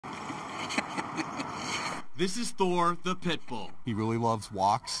This is Thor, the pit bull. He really loves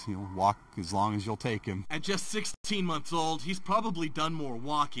walks. He'll walk as long as you'll take him. At just 16 months old, he's probably done more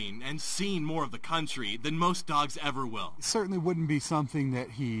walking and seen more of the country than most dogs ever will. It certainly wouldn't be something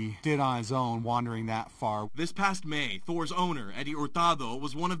that he did on his own, wandering that far. This past May, Thor's owner, Eddie Hurtado,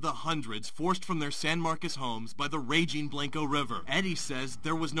 was one of the hundreds forced from their San Marcos homes by the raging Blanco River. Eddie says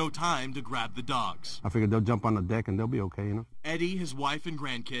there was no time to grab the dogs. I figured they'll jump on the deck and they'll be okay, you know. Eddie, his wife, and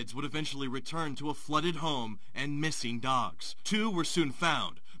grandkids would eventually return to a flooded home and missing dogs. 2 were soon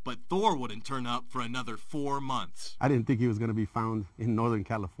found, but Thor wouldn't turn up for another 4 months. I didn't think he was going to be found in Northern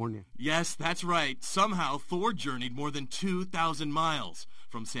California. Yes, that's right. Somehow, Thor journeyed more than 2,000 miles,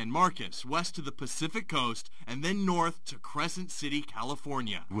 from San Marcos west to the Pacific coast and then north to Crescent City,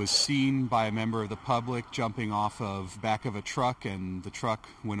 California. Was seen by a member of the public jumping off of back of a truck, and the truck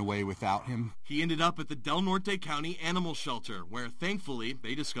went away without him. He ended up at the Del Norte County Animal Shelter, where thankfully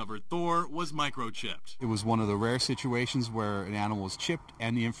they discovered Thor was microchipped. It was one of the rare situations where an animal was chipped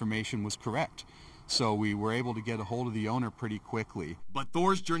and the information was correct. So we were able to get a hold of the owner pretty quickly. But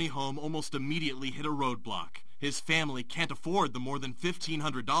Thor's journey home almost immediately hit a roadblock. His family can't afford the more than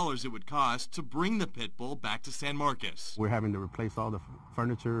 $1,500 it would cost to bring the pit bull back to San Marcos. We're having to replace all the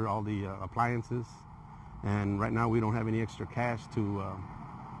furniture, all the appliances, and right now we don't have any extra cash to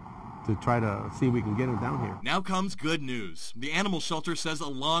try to see if we can get him down here. Now comes good news. The animal shelter says a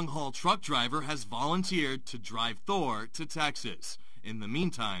long-haul truck driver has volunteered to drive Thor to Texas. In the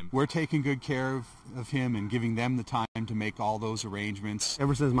meantime, we're taking good care of him and giving them the time to make all those arrangements.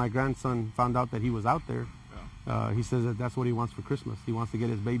 Ever since my grandson found out that he was out there, he says that that's what he wants for Christmas. He wants to get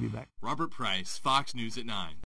his baby back. Robert Price, Fox News at 9.